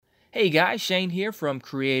Hey guys, Shane here from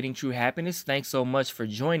Creating True Happiness. Thanks so much for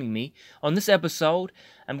joining me. On this episode,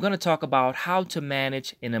 I'm going to talk about how to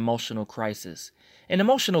manage an emotional crisis. An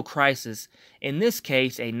emotional crisis, in this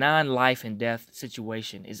case, a non-life and death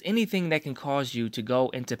situation, is anything that can cause you to go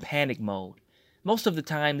into panic mode. Most of the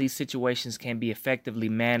time, these situations can be effectively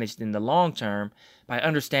managed in the long term by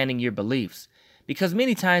understanding your beliefs. Because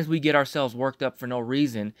many times we get ourselves worked up for no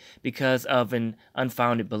reason because of an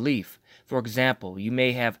unfounded belief. For example, you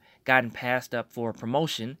may have gotten passed up for a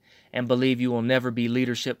promotion and believe you will never be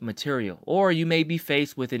leadership material. Or you may be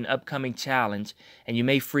faced with an upcoming challenge and you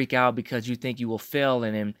may freak out because you think you will fail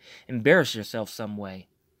and embarrass yourself some way.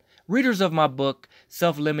 Readers of my book,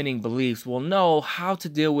 Self-Limiting Beliefs, will know how to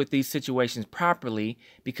deal with these situations properly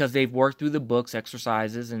because they've worked through the book's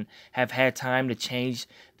exercises and have had time to change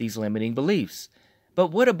these limiting beliefs. But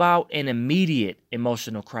what about an immediate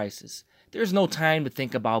emotional crisis? There's no time to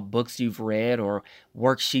think about books you've read or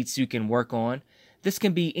worksheets you can work on. This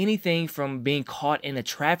can be anything from being caught in a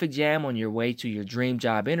traffic jam on your way to your dream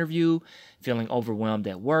job interview, feeling overwhelmed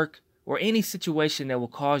at work, or any situation that will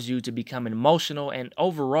cause you to become emotional and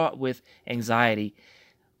overwrought with anxiety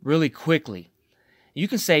really quickly. You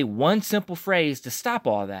can say one simple phrase to stop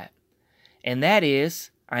all that, and that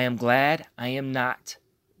is, I am glad I am not ...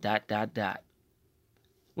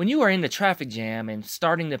 When you are in the traffic jam and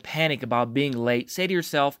starting to panic about being late, say to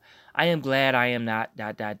yourself, I am glad I am not ...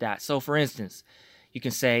 So for instance, you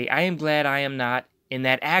can say, I am glad I am not in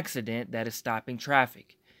that accident that is stopping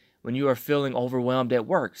traffic. When you are feeling overwhelmed at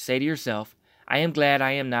work, say to yourself, I am glad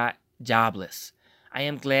I am not jobless. I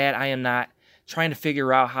am glad I am not trying to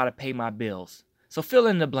figure out how to pay my bills. So fill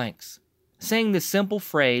in the blanks. Saying this simple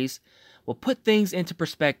phrase will put things into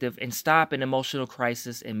perspective and stop an emotional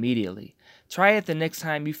crisis immediately. Try it the next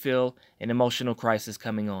time you feel an emotional crisis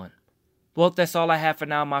coming on. Well, that's all I have for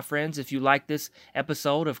now, my friends. If you like this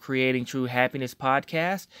episode of Creating True Happiness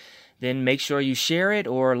podcast, then make sure you share it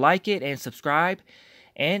or like it and subscribe.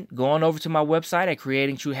 And go on over to my website at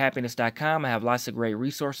creatingtruehappiness.com. I have lots of great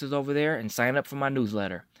resources over there, and sign up for my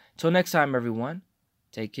newsletter. Till next time, everyone,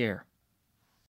 take care.